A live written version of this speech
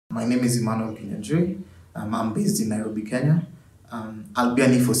My name is Emmanuel Kinyanjui. I'm based in Nairobi, Kenya. I'll be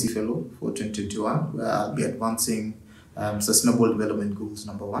an E4C fellow for 2021, where I'll be advancing Sustainable Development Goals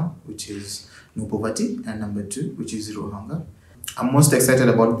number 1, which is no poverty, and number 2, which is zero hunger. I'm most excited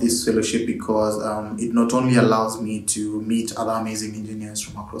about this fellowship because it not only allows me to meet other amazing engineers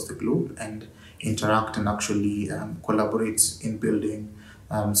from across the globe and interact and actually collaborate in building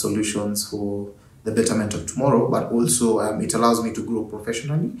solutions for the betterment of tomorrow, but also it allows me to grow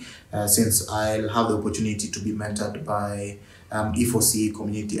professionally since I'll have the opportunity to be mentored by E4C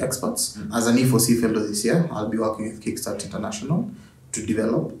community experts. As an E4C fellow this year, I'll be working with Kickstart International to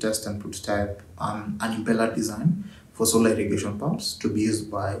develop, test and prototype an impeller design for solar irrigation pumps to be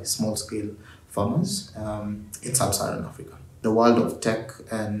used by small-scale farmers in sub-Saharan Africa. The world of tech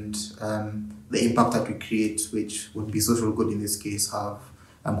and the impact that we create, which would be social good in this case, have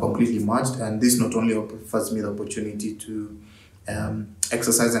completely merged, and this not only offers me the opportunity to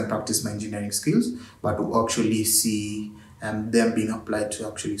exercise and practice my engineering skills, but to actually see them being applied to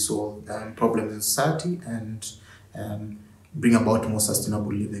actually solve problems in society and bring about more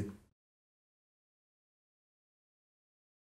sustainable living.